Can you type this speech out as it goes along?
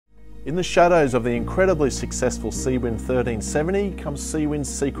In the shadows of the incredibly successful Seawind 1370 comes Seawind's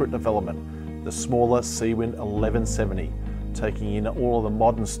secret development, the smaller Seawind 1170, taking in all of the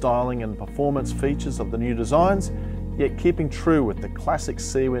modern styling and performance features of the new designs, yet keeping true with the classic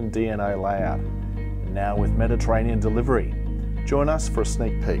Seawind DNA layout. And now with Mediterranean delivery. Join us for a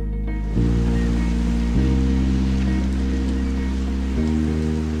sneak peek.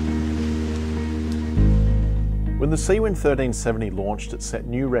 When the Seawind 1370 launched, it set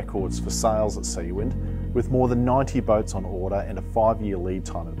new records for sales at Seawind, with more than 90 boats on order and a 5-year lead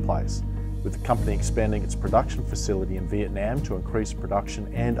time in place, with the company expanding its production facility in Vietnam to increase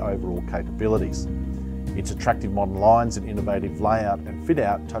production and overall capabilities. Its attractive modern lines and innovative layout and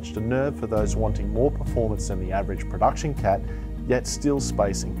fit-out touched a nerve for those wanting more performance than the average production cat, yet still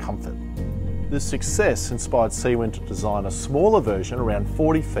space and comfort. This success inspired Seawind to design a smaller version around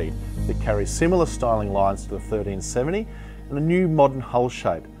 40 feet that carries similar styling lines to the 1370 and a new modern hull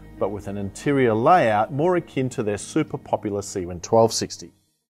shape, but with an interior layout more akin to their super popular Seawind 1260.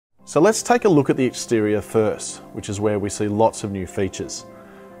 So let's take a look at the exterior first, which is where we see lots of new features.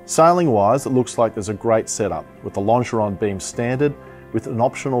 Sailing wise, it looks like there's a great setup, with the longeron beam standard with an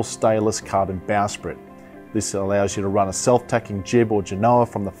optional stainless carbon bowsprit. This allows you to run a self-tacking jib or genoa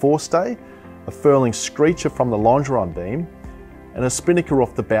from the forestay, a furling screecher from the longeron beam, and a spinnaker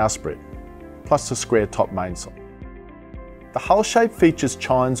off the bowsprit, plus a square top mainsail. The hull shape features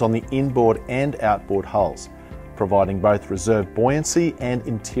chines on the inboard and outboard hulls, providing both reserve buoyancy and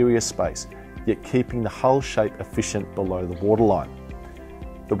interior space, yet keeping the hull shape efficient below the waterline.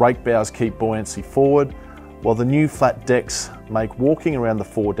 The rake bows keep buoyancy forward, while the new flat decks make walking around the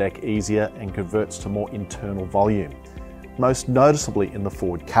foredeck easier and converts to more internal volume, most noticeably in the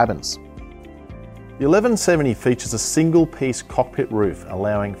forward cabins. The 1170 features a single-piece cockpit roof,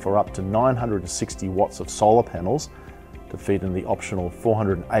 allowing for up to 960 watts of solar panels to feed in the optional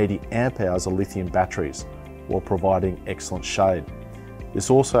 480 amp hours of lithium batteries, while providing excellent shade.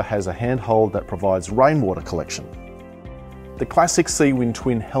 This also has a handhold that provides rainwater collection. The classic Seawind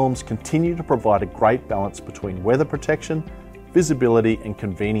twin helms continue to provide a great balance between weather protection, visibility and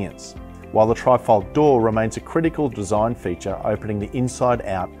convenience, while the trifold door remains a critical design feature, opening the inside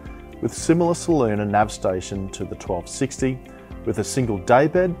out with similar saloon and nav station to the 1260, with a single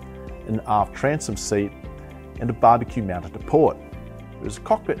daybed, an aft transom seat and a barbecue mounted to port. There is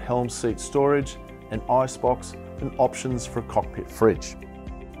cockpit helm seat storage, an icebox and options for a cockpit fridge.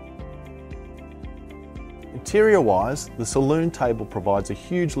 Interior wise, the saloon table provides a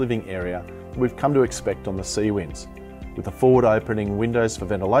huge living area we've come to expect on the Seawinds. With the forward opening windows for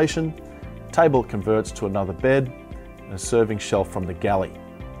ventilation, table converts to another bed and a serving shelf from the galley.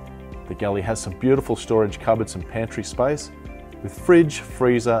 The galley has some beautiful storage cupboards and pantry space, with fridge,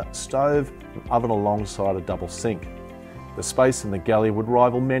 freezer, stove and oven alongside a double sink. The space in the galley would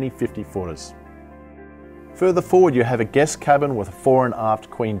rival many 50-footers. Further forward you have a guest cabin with a fore and aft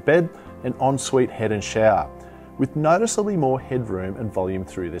queen bed and ensuite head and shower, with noticeably more headroom and volume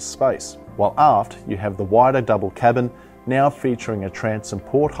through this space. While aft you have the wider double cabin, now featuring a transom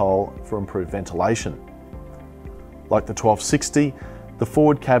porthole for improved ventilation. Like the 1260, the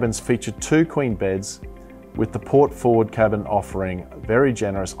forward cabins feature 2 queen beds, with the port forward cabin offering a very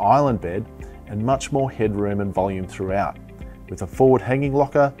generous island bed and much more headroom and volume throughout, with a forward hanging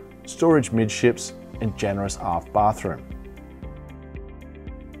locker, storage midships and generous aft bathroom.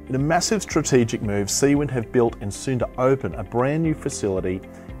 In a massive strategic move, Seawind have built and soon to open a brand new facility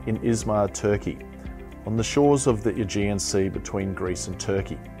in Izmir, Turkey, on the shores of the Aegean Sea between Greece and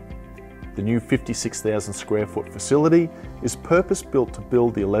Turkey. The new 56,000 square foot facility is purpose-built to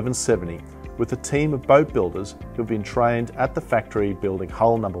build the 1170 with a team of boat builders who have been trained at the factory building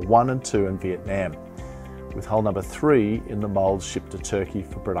hull number 1 and 2 in Vietnam, with hull number 3 in the moulds shipped to Turkey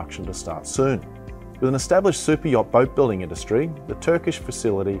for production to start soon. With an established super yacht boat building industry, the Turkish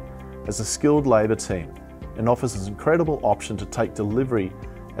facility has a skilled labour team and offers an incredible option to take delivery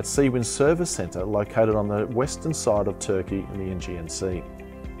at Seawind's service centre located on the western side of Turkey in the Aegean Sea.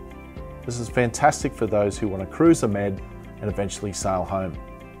 This is fantastic for those who want to cruise the Med and eventually sail home.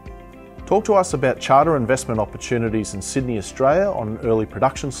 Talk to us about charter investment opportunities in Sydney, Australia on an early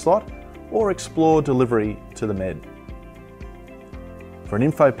production slot, or explore delivery to the Med. For an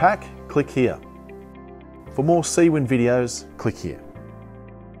info pack, click here. For more Seawind videos, click here.